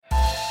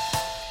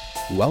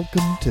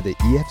Welcome to the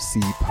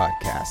EFC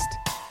Podcast.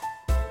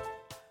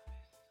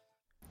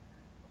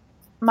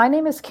 My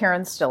name is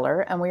Karen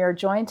Stiller, and we are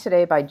joined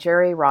today by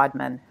Geri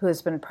Rodman, who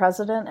has been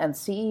President and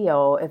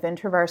CEO of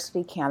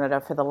InterVarsity Canada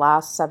for the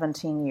last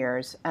 17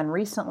 years and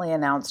recently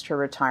announced her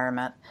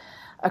retirement.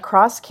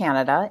 Across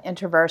Canada,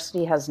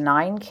 InterVarsity has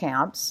 9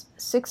 camps,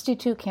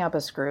 62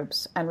 campus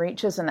groups, and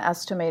reaches an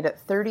estimated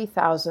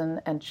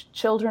 30,000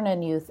 children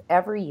and youth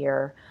every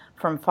year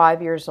from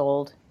 5 years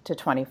old to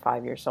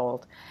 25 years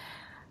old.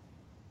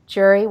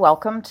 Geri,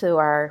 welcome to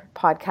our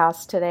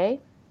podcast today.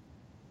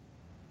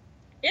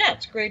 Yeah,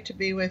 it's great to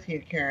be with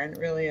you, Karen. It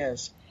really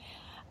is.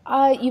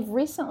 You've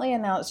recently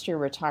announced your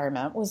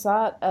retirement. Was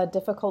that a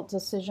difficult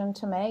decision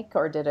to make,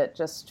 or did it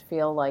just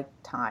feel like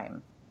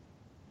time?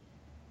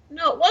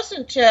 No, it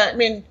wasn't.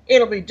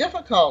 It'll be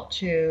difficult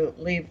to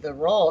leave the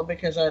role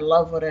because I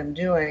love what I'm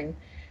doing,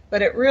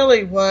 but it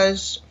really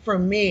was, for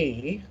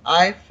me,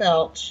 I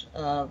felt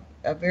a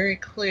very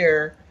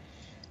clear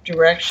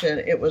direction.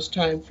 It was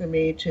time for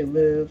me to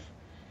move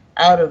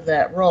out of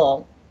that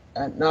role,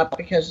 not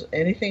because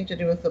anything to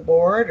do with the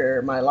board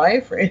or my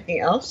life or anything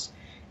else.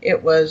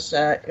 It was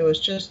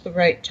just the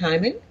right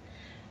timing.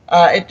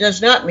 It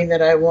does not mean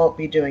that I won't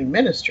be doing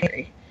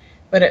ministry,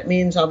 but it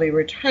means I'll be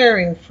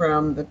retiring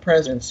from the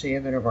presidency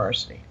of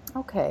InterVarsity.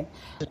 Okay,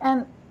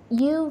 and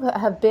you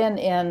have been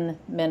in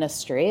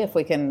ministry, if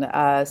we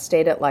can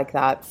state it like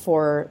that,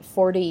 for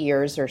 40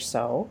 years or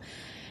so.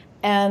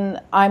 And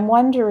I'm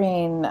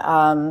wondering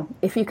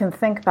if you can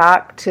think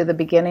back to the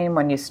beginning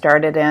when you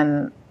started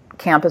in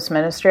campus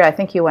ministry. I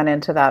think you went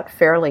into that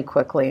fairly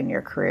quickly in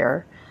your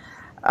career.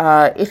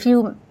 If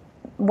you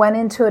went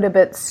into it a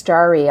bit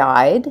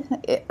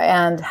starry-eyed,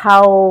 and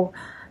how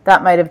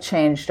that might have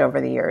changed over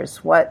the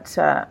years. What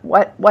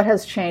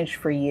has changed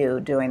for you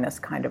doing this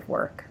kind of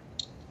work?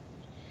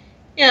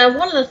 Yeah,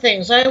 one of the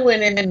things, I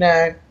went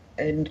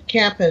in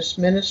campus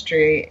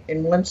ministry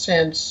in one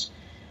sense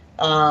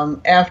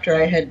after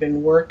I had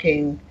been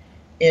working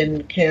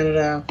in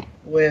Canada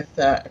with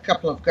a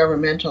couple of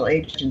governmental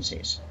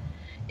agencies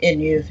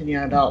in youth and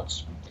young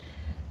adults.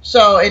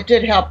 So it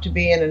did help to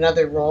be in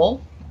another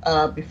role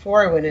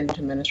before I went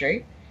into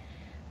ministry.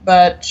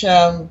 But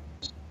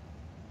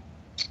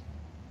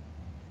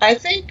I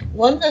think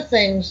one of the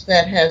things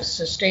that has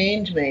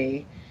sustained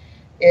me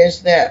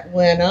is that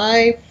when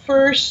I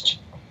first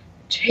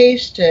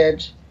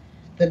tasted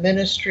the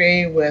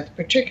ministry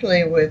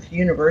particularly with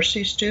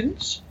university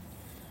students,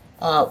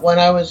 when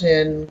I was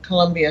in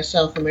Colombia,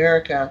 South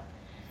America,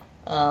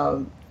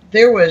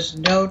 there was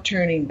no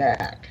turning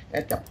back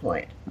at that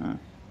point.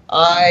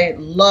 I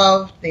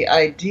loved the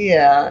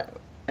idea,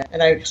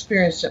 and I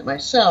experienced it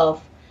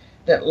myself,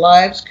 that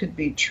lives could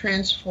be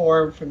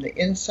transformed from the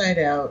inside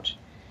out,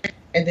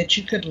 and that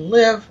you could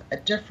live a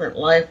different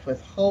life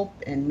with hope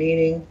and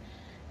meaning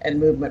and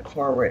movement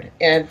forward.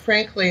 And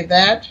frankly,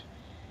 that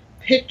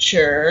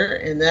picture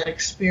and that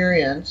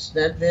experience,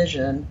 that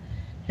vision,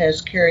 has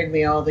carried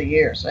me all the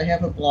years. I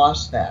haven't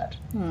lost that.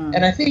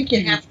 And I think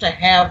you have to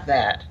have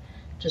that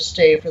to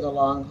stay for the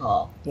long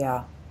haul.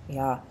 Yeah.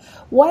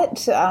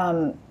 What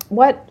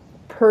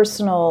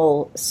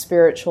personal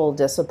spiritual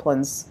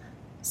disciplines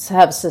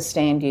have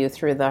sustained you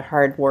through the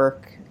hard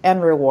work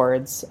and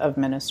rewards of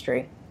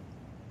ministry?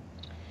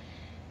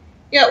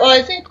 Yeah, well,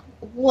 I think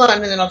one,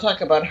 and then I'll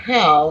talk about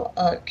how,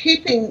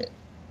 keeping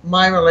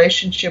my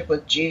relationship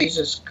with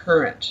Jesus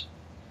current.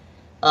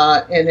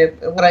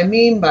 What I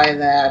mean by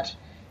that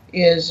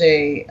is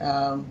a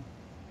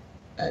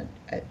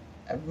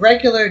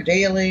regular,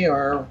 daily,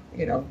 or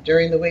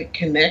during the week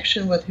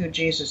connection with who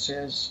Jesus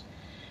is,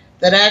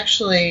 that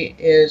actually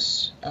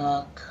is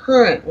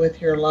current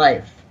with your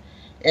life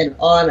and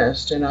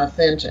honest and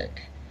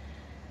authentic.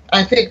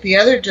 I think the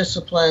other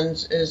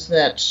disciplines is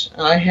that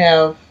I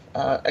have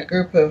a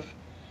group of,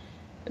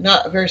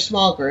 not a very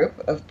small group,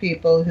 of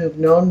people who've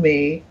known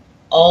me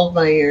all of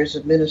my years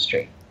of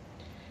ministry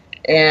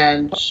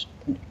and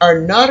are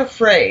not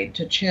afraid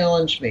to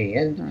challenge me.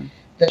 And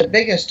the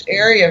biggest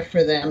area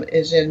for them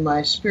is in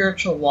my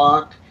spiritual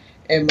walk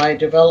and my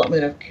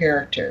development of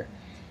character.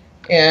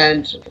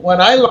 And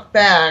when I look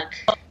back,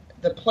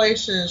 the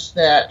places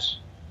that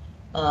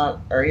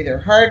are either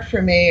hard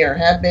for me or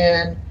have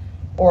been,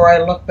 or I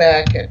look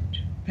back at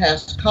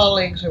past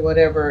colleagues or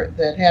whatever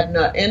that have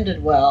not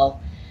ended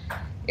well,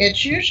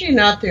 it's usually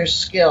not their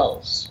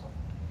skills.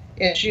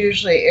 It's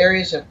usually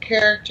areas of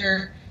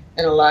character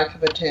and a lack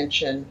of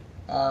attention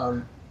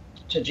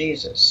to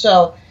Jesus.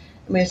 So,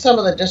 some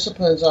of the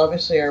disciplines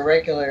obviously are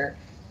regular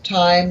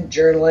time,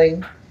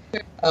 journaling,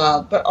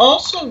 but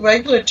also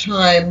regular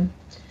time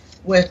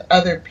with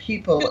other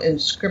people in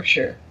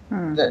Scripture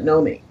that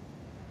know me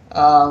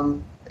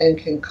and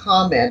can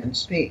comment and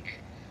speak.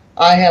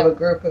 I have a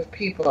group of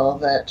people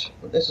that,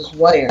 this is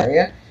one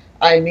area,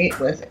 I meet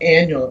with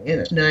annually,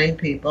 and it's 9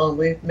 people, and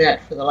we've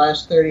met for the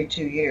last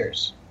 32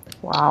 years.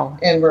 Wow.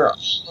 And we're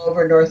all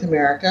over North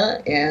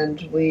America,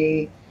 and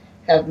we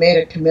have made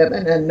a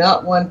commitment, and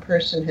not one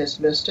person has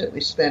missed it.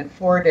 We spend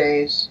 4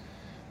 days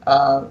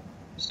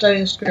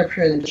studying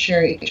Scripture and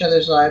sharing each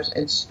other's lives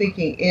and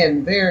speaking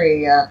in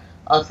very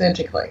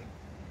authentically.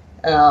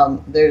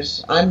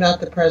 I'm not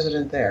the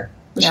president there.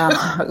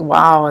 Yeah.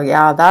 Wow.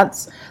 Yeah.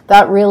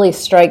 That really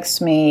strikes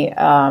me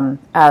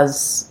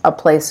as a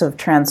place of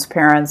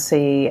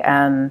transparency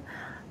and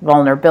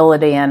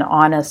vulnerability and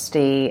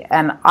honesty.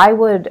 And I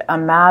would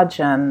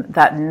imagine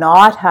that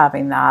not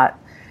having that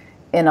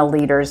in a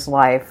leader's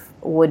life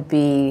would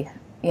be,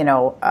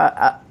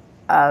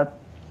 a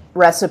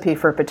recipe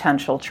for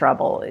potential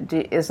trouble.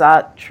 Is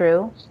that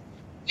true?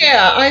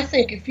 Yeah, I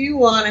think if you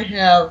want to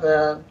have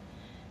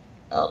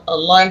a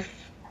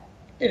life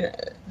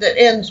that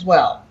ends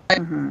well,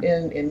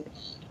 in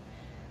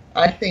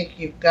I think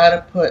you've got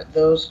to put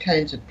those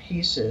kinds of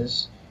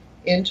pieces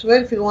into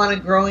it if you want a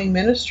growing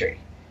ministry.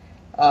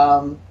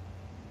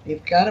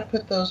 You've got to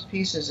put those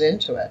pieces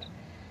into it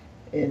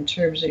in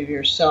terms of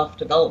your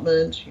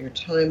self-development, your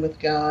time with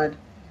God,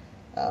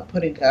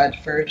 putting God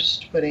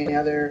first, putting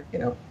other,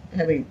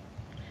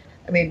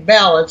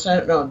 balance. I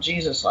don't know if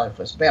Jesus' life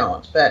was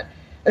balanced, but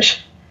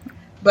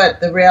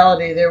the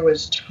reality, there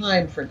was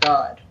time for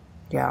God.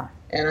 Yeah.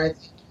 And I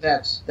think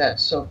that's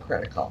so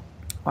critical.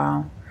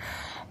 Wow.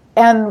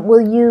 And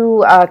will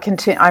you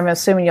continue? I'm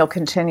assuming you'll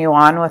continue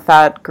on with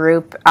that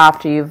group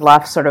after you've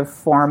left sort of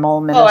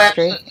formal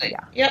ministry. Oh, absolutely.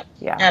 Yeah.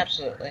 Yep.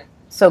 Absolutely.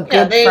 So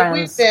good friends,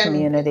 we've been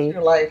community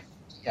through life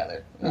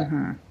together.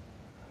 Mm-hmm.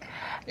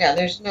 Yeah,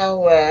 there's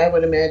no. I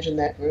would imagine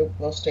that group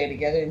will stay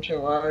together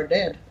until we're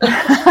dead.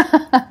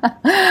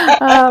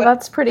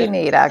 That's pretty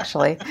neat,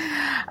 actually.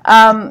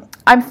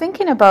 I'm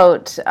thinking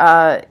about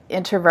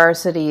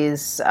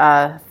InterVarsity's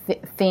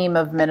theme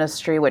of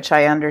ministry, which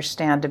I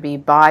understand to be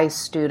by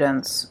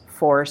students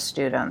for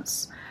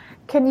students.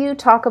 Can you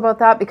talk about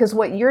that? Because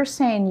what you're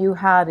saying you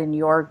had in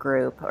your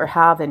group, or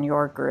have in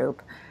your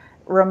group,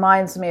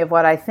 reminds me of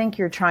what I think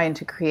you're trying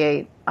to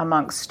create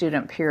amongst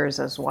student peers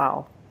as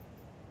well.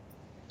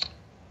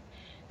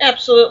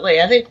 Absolutely.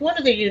 I think one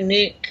of the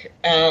unique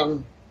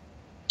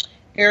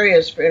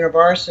areas for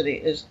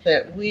InterVarsity is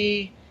that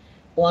we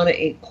want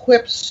to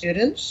equip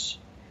students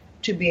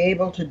to be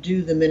able to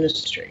do the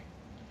ministry.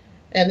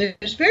 And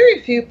there's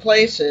very few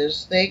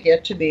places they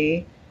get to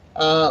be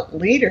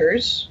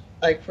leaders,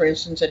 like for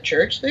instance at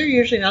church. They're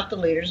usually not the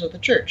leaders of the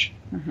church.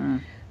 Mm-hmm.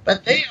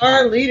 But they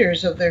are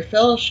leaders of their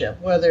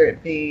fellowship, whether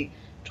it be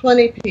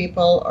 20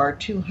 people or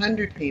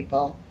 200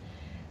 people.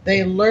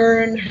 They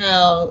learn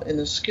how, and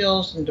the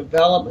skills and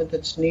development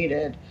that's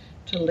needed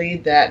to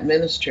lead that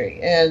ministry.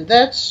 And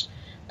that's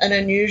an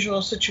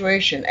unusual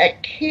situation.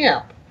 At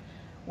camp,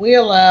 we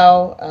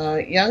allow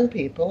young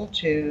people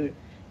to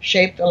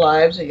shape the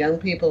lives of young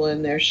people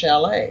in their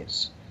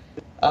chalets.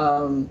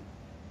 And,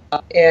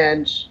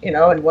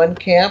 in one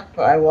camp,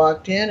 I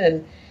walked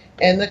in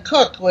and the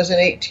cook was an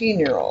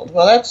 18-year-old.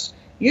 Well, that's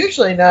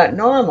usually not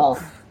normal.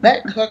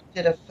 That cook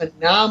did a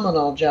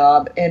phenomenal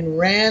job and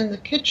ran the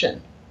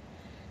kitchen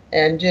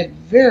and did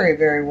very,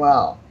 very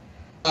well.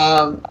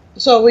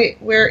 So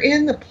we're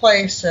in the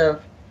place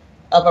of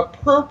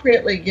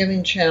appropriately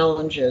giving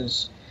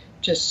challenges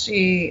to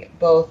see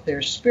both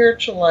their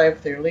spiritual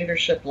life, their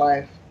leadership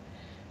life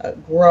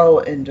grow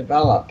and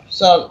develop.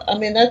 So,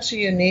 that's a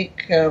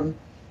unique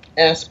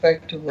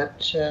aspect of what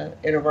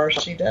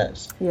InterVarsity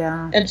does.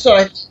 Yeah. And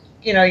so,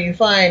 you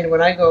find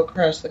when I go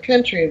across the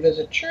country and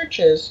visit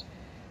churches,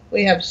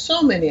 we have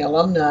so many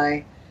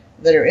alumni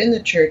that are in the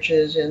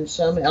churches in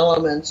some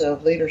elements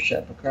of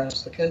leadership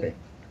across the country.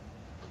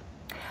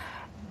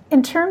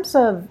 In terms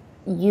of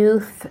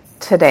youth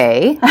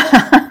today,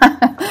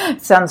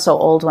 it sounds so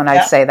old when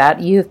I say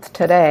that, youth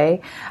today,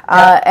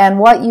 and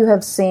what you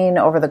have seen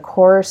over the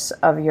course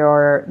of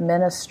your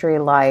ministry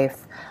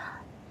life,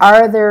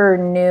 are there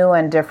new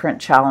and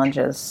different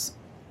challenges,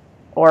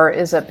 or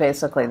is it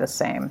basically the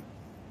same?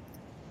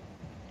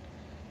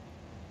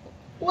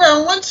 Well,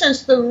 in one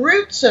sense, the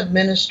roots of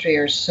ministry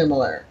are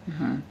similar,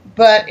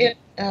 but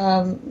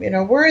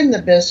we're in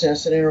the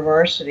business at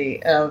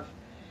InterVarsity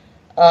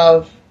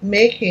of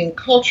making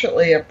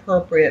culturally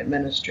appropriate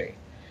ministry.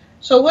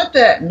 So what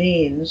that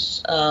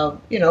means,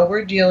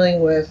 we're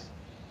dealing with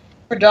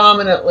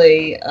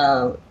predominantly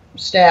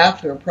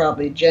staff who are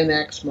probably Gen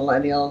X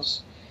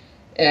millennials,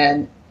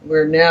 and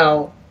we're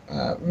now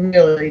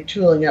really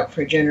tooling up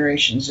for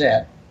Generation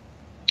Z.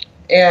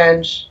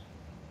 And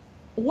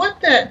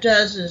what that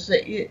does is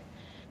that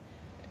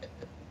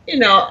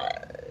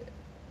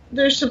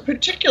there's some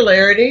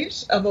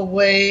particularities of a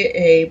way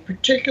a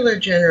particular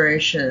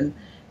generation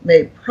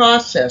may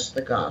process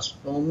the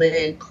gospel,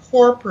 may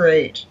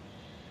incorporate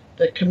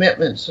the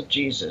commitments of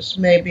Jesus,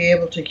 may be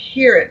able to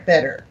hear it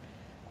better.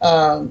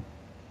 That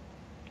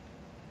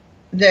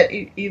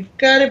you've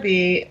got to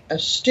be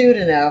astute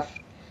enough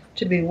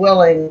to be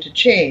willing to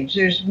change.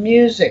 There's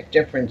music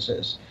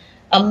differences,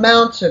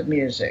 amounts of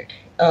music.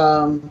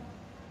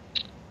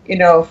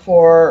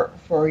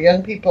 For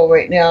young people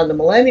right now in the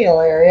millennial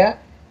area,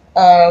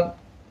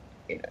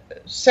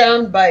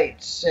 sound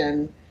bites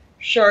and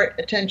short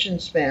attention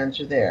spans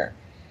are there.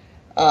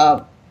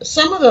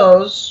 Some of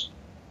those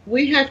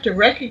we have to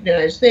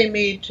recognize they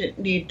need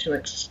to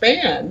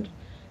expand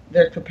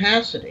their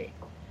capacity.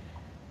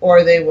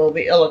 or they will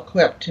be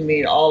ill-equipped to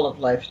meet all of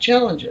life's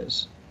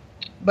challenges.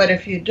 But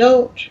if you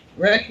don't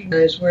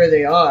recognize where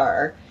they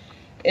are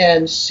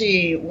and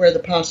see where the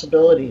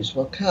possibilities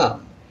will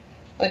come,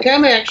 like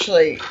I'm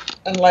actually,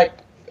 unlike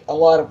a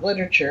lot of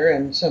literature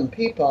and some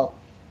people,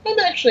 I'm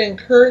actually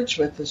encouraged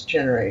with this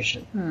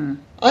generation.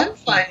 I'm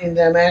finding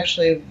them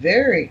actually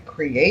very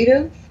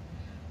creative,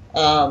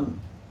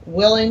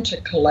 willing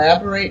to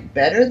collaborate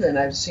better than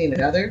I've seen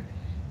in other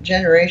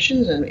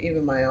generations and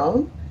even my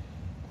own.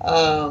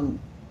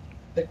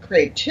 The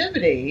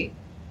creativity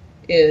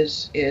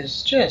is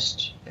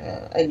just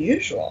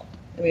unusual.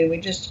 I mean,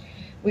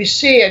 we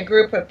see a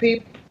group of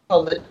people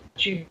that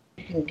you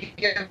can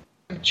give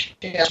a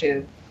chance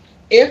to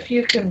if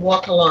you can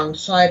walk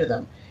alongside of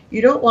them.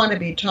 You don't want to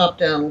be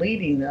top-down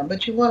leading them,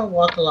 but you want to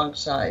walk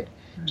alongside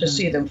to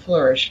see them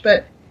flourish.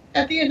 But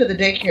at the end of the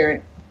day,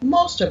 Karen,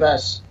 most of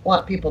us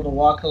want people to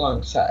walk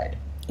alongside.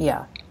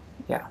 Yeah.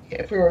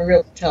 If we were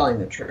really telling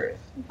the truth.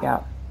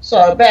 Yeah.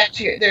 So back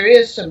to you, there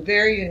is some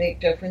very unique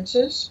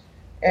differences,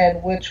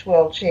 and which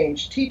will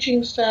change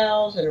teaching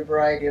styles and a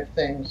variety of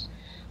things.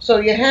 So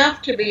you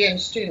have to be in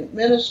student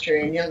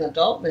ministry and young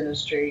adult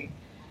ministry.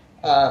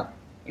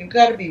 You've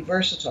got to be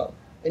versatile,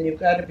 and you've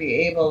got to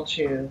be able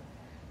to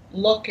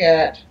look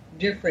at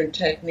different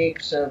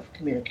techniques of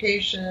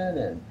communication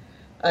and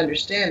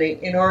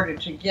understanding in order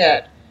to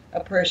get a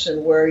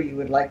person where you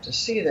would like to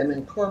see them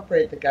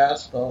incorporate the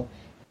gospel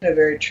in a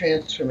very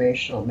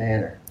transformational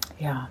manner.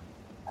 Yeah.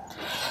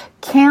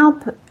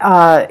 Camp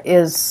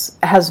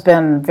has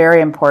been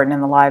very important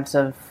in the lives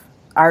of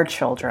our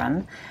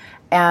children,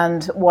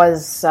 and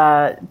was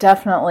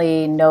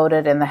definitely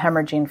noted in the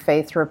Hemorrhaging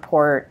Faith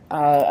report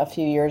a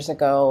few years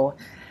ago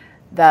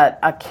that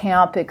a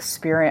camp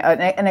experience,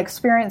 an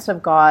experience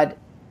of God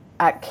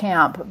at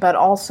camp, but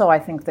also I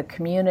think the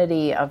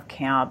community of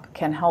camp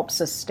can help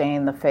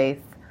sustain the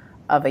faith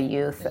of a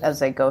youth as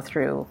they go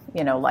through,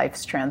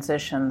 life's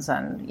transitions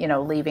and,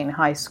 leaving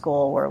high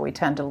school, where we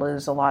tend to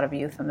lose a lot of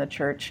youth in the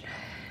church.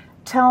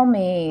 Tell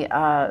me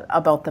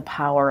about the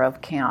power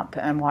of camp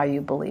and why you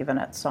believe in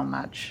it so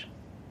much.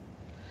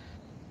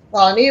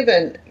 Well,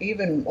 and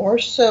even more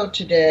so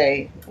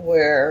today,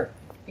 where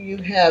you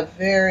have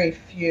very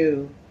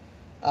few,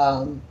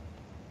 in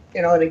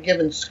a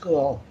given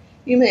school,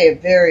 you may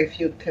have very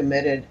few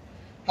committed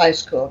high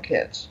school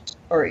kids,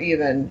 or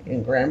even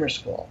in grammar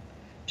school,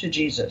 to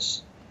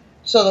Jesus,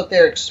 so that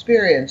their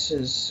experience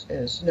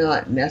is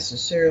not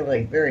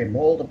necessarily very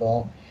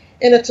moldable.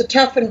 And it's a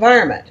tough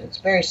environment. It's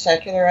very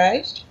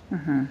secularized.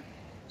 Mm-hmm.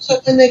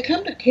 So when they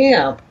come to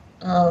camp,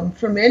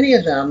 for many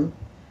of them,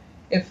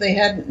 if they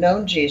hadn't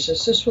known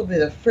Jesus, this will be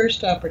the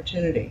first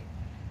opportunity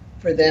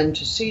for them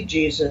to see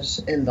Jesus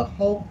and the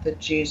hope that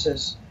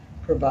Jesus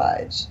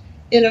provides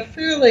in a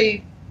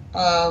fairly,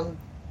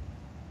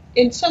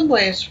 in some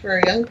ways for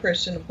a young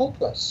person,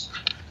 hopeless.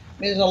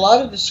 I mean, there's a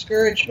lot of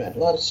discouragement, a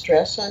lot of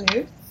stress on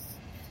youth.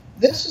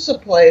 This is a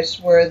place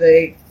where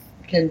they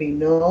can be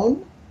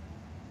known,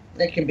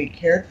 they can be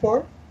cared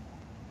for,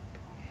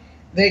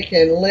 they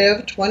can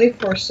live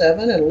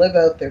 24/7 and live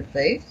out their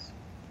faith.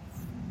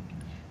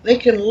 They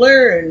can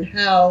learn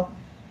how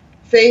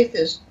faith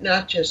is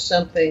not just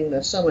something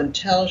that someone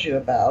tells you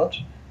about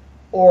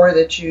or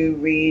that you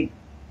read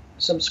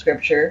some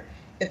scripture.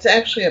 It's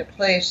actually a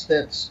place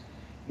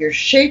you're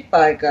shaped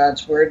by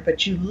God's word,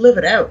 but you live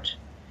it out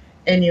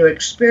and you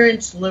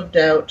experience lived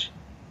out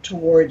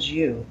towards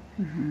you.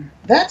 Mm-hmm.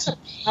 That's a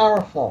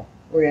powerful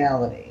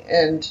reality.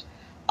 And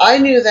I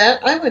knew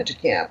that. I went to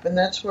camp, and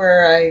that's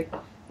where I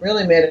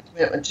really made a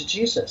commitment to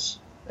Jesus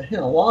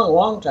a long,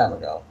 long time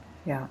ago.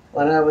 Yeah.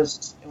 When I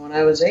was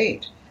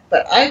 8.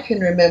 But I can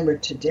remember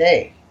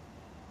today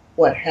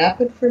what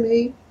happened for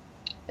me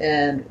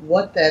and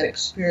what that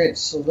experience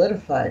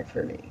solidified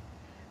for me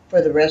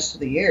for the rest of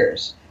the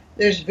years.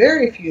 There's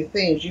very few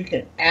things you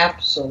can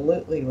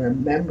absolutely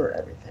remember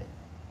everything.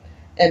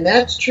 And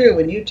that's true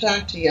when you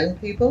talk to young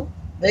people.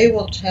 They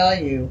will tell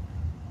you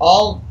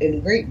all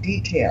in great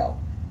detail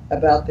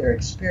about their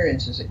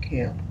experiences at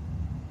camp,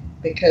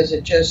 because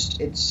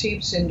it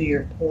seeps into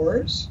your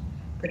pores,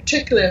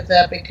 particularly if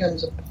that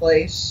becomes a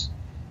place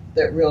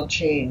that real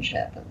change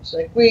happens.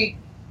 Like we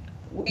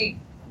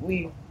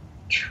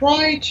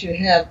try to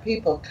have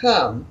people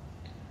come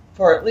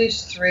for at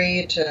least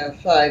 3 to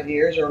 5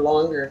 years or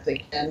longer if they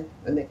can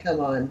when they come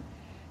on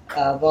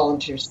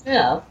volunteer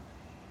staff,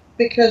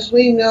 because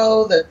we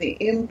know that the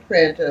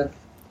imprint of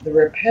the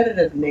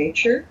repetitive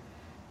nature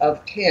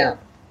of camp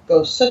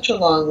goes such a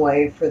long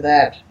way for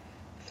that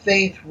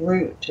faith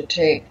root to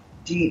take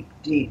deep,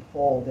 deep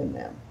hold in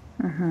them.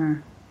 Mm-hmm.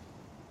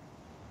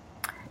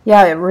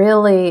 Yeah, it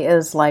really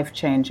is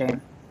life-changing.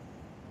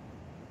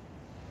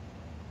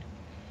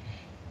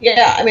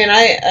 Yeah, I mean,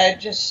 I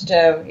just,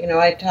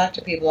 I talk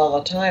to people all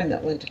the time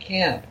that went to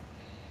camp,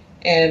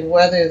 and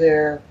whether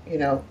they're,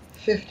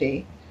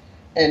 50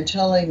 and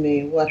telling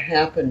me what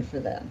happened for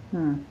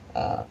them.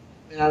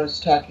 I was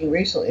talking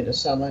recently to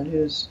someone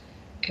who's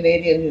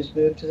Canadian who's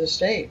moved to the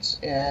States,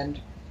 and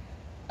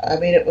I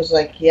mean, it was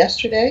like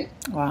yesterday.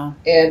 Wow.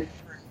 And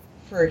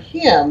for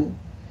him,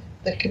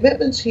 the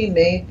commitments he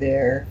made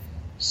there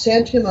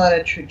sent him on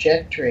a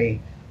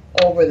trajectory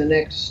over the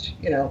next,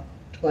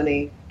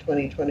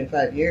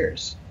 25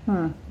 years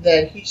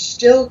that he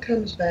still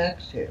comes back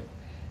to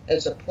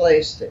as a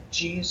place that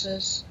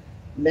Jesus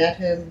met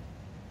him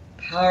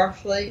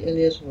powerfully in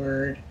his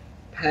word,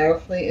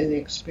 powerfully in the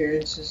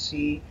experiences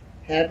he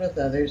had with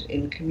others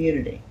in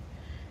community.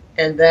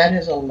 And that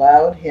has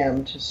allowed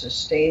him to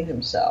sustain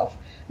himself,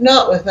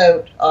 not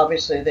without,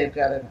 obviously, they've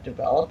got to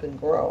develop and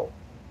grow.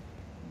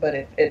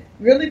 But it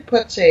really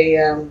puts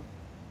a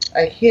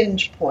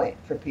hinge point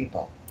for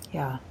people.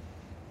 Yeah.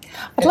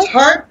 It's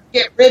hard to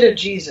get rid of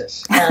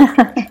Jesus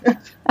after.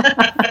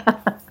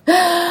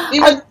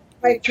 Even if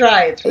I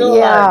try, it's real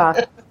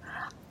hard.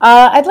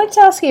 I'd like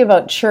to ask you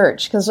about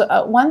church, because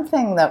one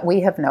thing that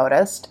we have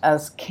noticed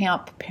as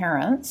camp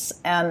parents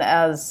and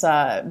as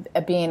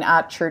being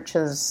at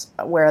churches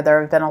where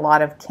there have been a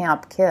lot of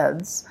camp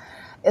kids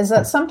is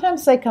that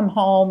sometimes they come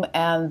home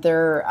and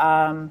they're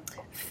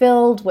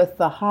filled with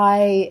the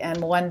high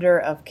and wonder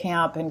of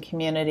camp and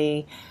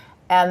community,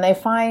 and they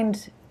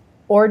find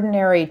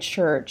ordinary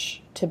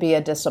church to be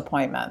a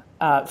disappointment,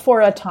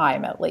 for a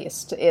time at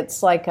least.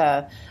 It's like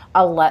a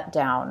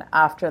letdown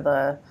after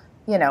the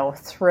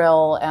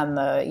thrill and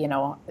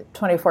the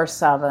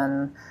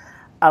 24/7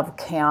 of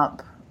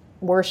camp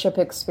worship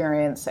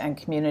experience and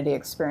community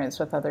experience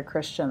with other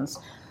Christians.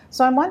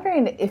 So I'm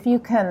wondering if you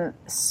can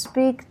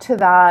speak to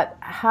that,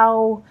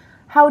 how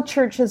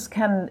churches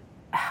can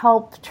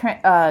help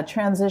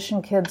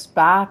transition kids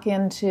back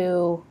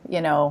into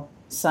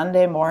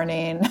Sunday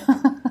morning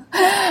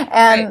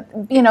and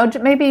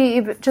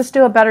maybe just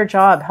do a better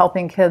job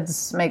helping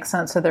kids make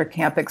sense of their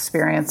camp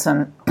experience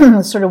and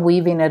sort of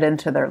weaving it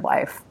into their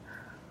life.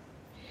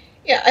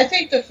 Yeah, I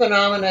think the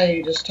phenomena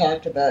you just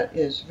talked about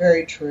is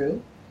very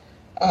true.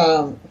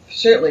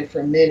 Certainly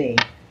for many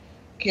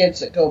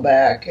kids that go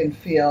back and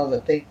feel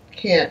that they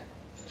can't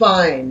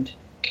find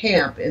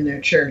camp in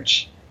their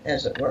church,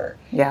 as it were.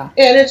 Yeah.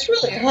 And it's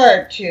really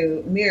hard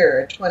to mirror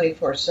a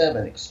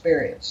 24/7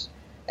 experience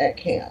at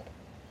camp.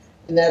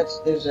 And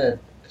there's a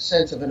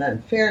sense of an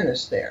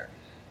unfairness there.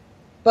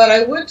 But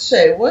I would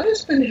say what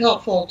has been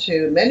helpful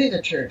to many of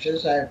the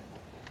churches,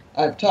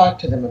 I've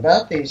talked to them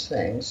about these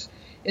things,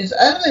 is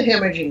out of the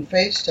Hemorrhaging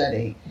Faith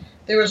study,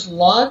 there was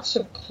lots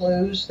of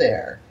clues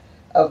there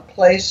of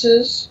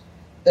places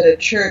that a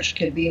church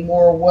could be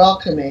more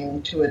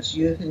welcoming to its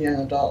youth and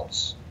young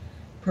adults,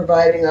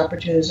 providing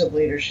opportunities of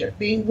leadership,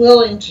 being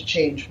willing to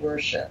change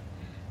worship,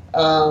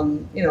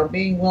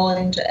 being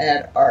willing to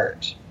add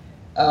art,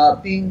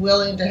 being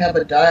willing to have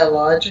a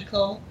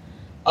dialogical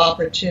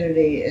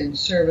opportunity in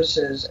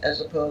services as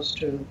opposed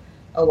to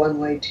a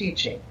one-way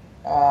teaching.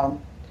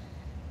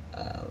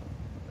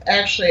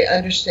 Actually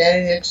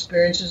understanding the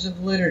experiences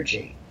of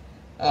liturgy.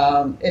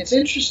 It's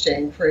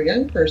interesting for a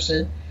young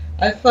person.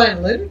 I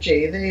find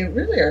liturgy they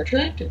really are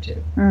attracted to,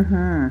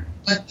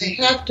 but they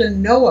have to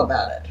know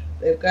about it.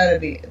 They got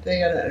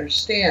to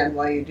understand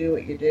why you do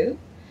what you do,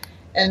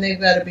 and they've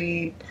got to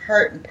be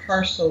part and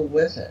parcel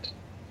with it.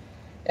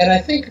 And I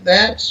think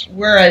that's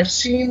where I've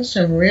seen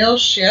some real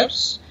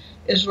shifts,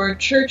 is where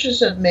churches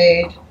have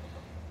made,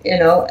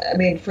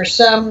 for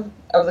some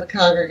of the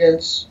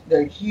congregants,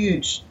 they're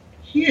huge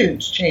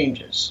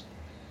changes.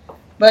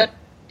 But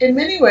in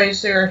many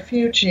ways, there are a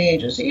few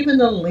changes. Even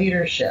the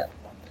leadership,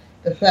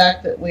 the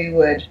fact that we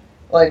would,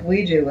 like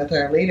we do with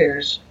our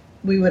leaders,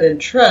 we would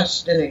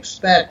entrust and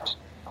expect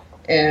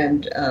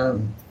and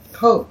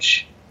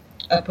coach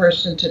a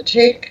person to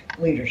take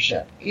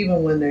leadership,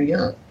 even when they're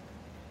young.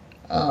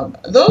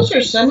 Those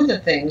are some of the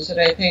things that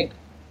I think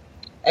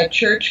a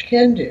church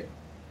can do.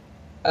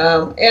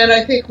 And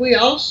I think we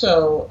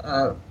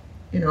also,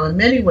 in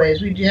many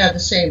ways, we do have the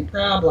same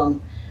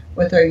problem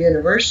with our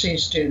university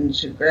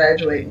students who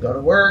graduate and go to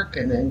work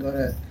and then go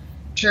to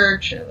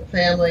church and a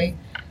family.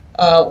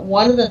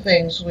 One of the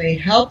things we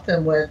help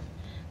them with,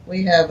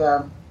 we have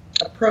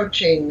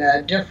approaching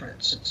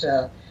difference. It's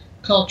a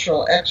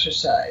cultural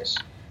exercise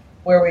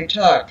where we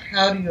talk,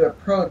 how do you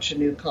approach a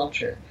new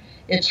culture?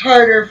 It's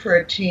harder for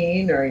a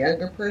teen or a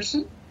younger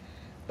person,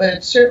 but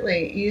it's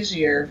certainly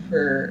easier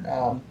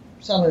for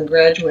someone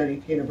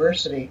graduating to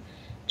university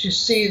to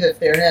see that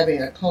they're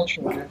having a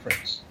cultural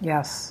difference.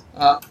 Yes.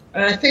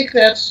 And I think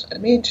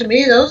to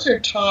me, those are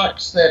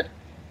talks that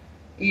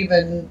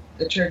even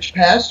the church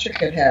pastor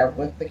could have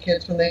with the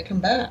kids when they come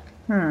back.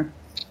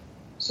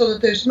 So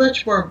that there's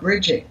much more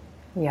bridging.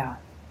 Yeah.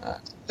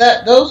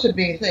 Those would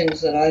be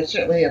things that I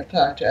certainly have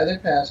talked to other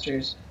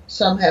pastors.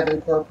 Some have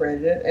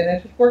incorporated it, and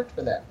it has worked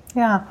for them.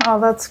 Yeah. Oh,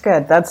 that's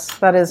good.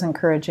 That is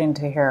encouraging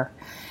to hear.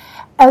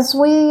 As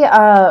we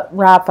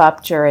wrap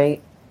up,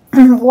 Geri,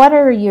 what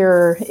are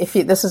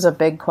this is a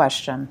big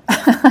question,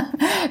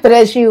 but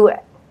as you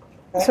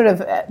sort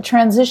of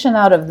transition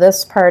out of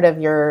this part of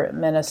your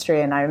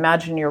ministry, and I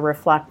imagine you're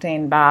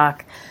reflecting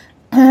back,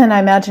 and I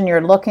imagine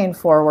you're looking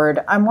forward,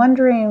 I'm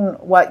wondering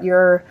what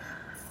your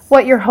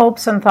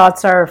hopes and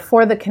thoughts are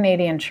for the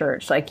Canadian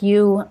church. Like,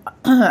 you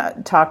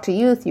talk to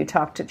youth, you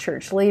talk to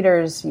church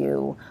leaders,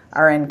 you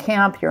are in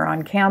camp, you're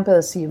on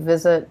campus, you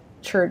visit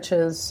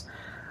churches.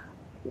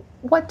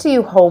 What do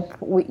you hope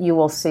you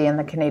will see in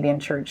the Canadian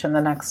Church in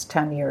the next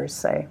 10 years,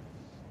 say?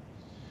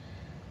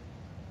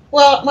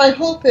 Well, my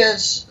hope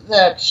is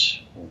that,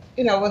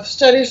 with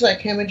studies like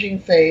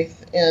Hemorrhaging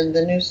Faith and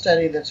the new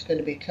study that's going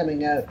to be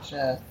coming out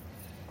in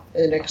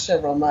the next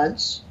several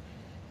months,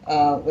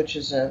 which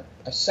is a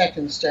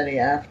second study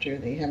after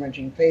the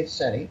Hemorrhaging Faith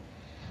study,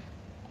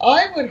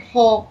 I would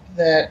hope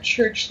that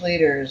church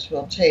leaders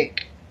will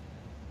take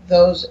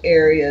those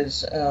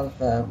areas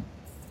of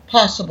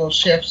possible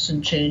shifts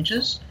and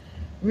changes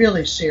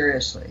really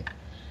seriously.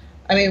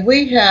 I mean,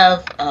 we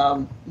have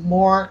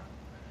more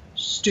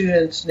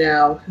students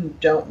now who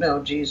don't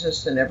know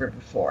Jesus than ever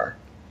before,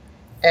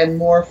 and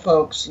more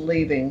folks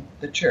leaving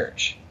the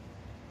church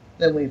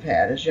than we've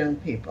had as young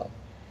people.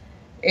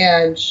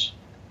 And,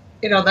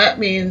 that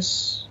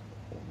means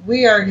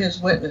we are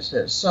his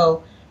witnesses.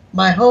 So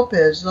my hope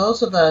is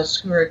those of us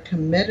who are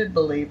committed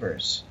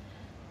believers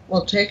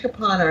will take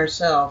upon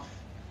ourselves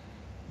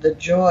the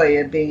joy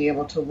of being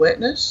able to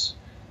witness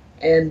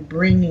and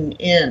bringing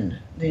in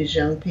these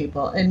young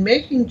people and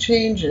making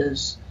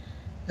changes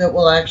that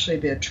will actually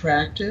be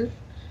attractive.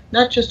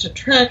 Not just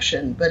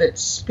attraction, but it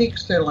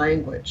speaks their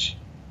language.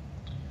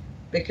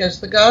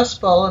 Because the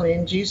gospel,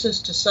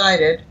 Jesus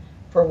decided,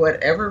 for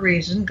whatever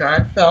reason,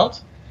 God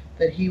felt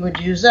that he would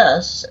use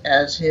us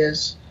as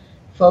his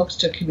folks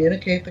to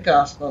communicate the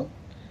gospel,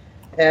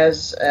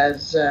 as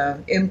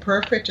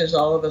imperfect as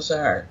all of us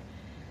are.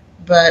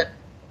 But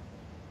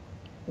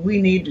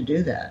we need to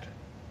do that.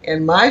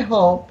 And my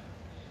hope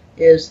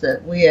is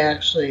that we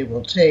actually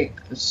will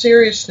take the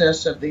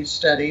seriousness of these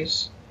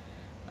studies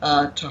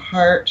to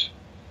heart,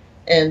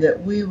 and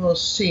that we will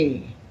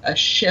see a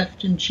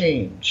shift and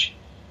change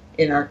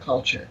in our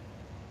culture,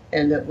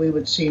 and that we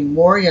would see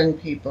more young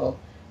people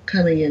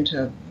coming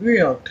into a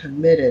real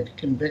committed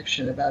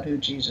conviction about who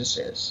Jesus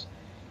is,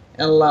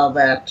 and allow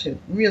that to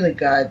really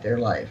guide their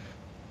life.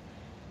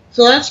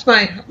 So that's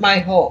my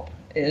hope,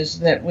 is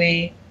that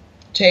we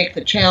take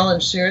the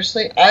challenge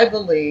seriously. I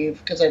believe,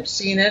 because I've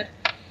seen it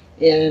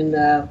in,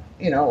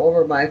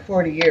 over my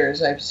 40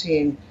 years, I've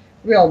seen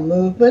real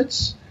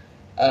movements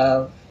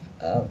of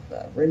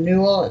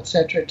renewal,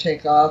 etc.,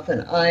 take off,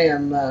 and I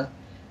am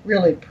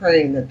really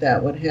praying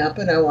that would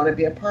happen. I want to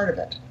be a part of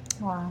it.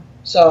 Wow.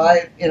 So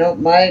I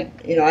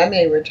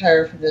may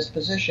retire from this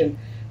position.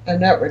 I'm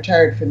not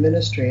retired from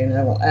ministry, and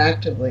I will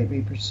actively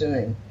be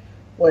pursuing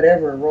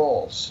whatever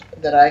roles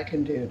that I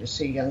can do to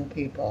see young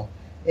people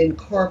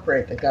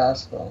incorporate the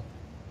gospel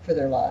for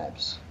their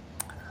lives.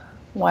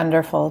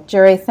 Wonderful.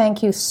 Geri,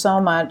 thank you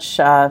so much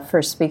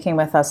for speaking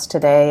with us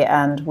today,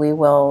 and we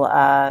will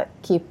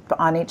keep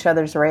on each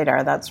other's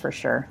radar, that's for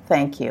sure.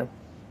 Thank you.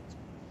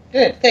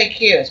 Good.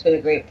 Thank you. It's been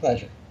a great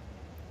pleasure.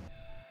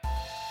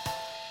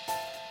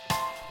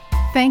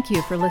 Thank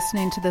you for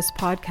listening to this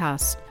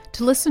podcast.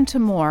 To listen to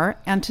more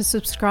and to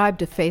subscribe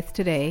to Faith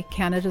Today,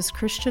 Canada's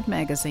Christian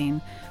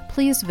magazine,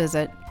 please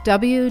visit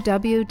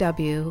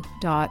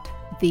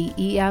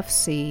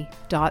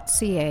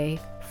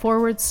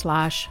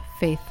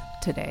www.theefc.ca/Faith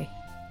Today.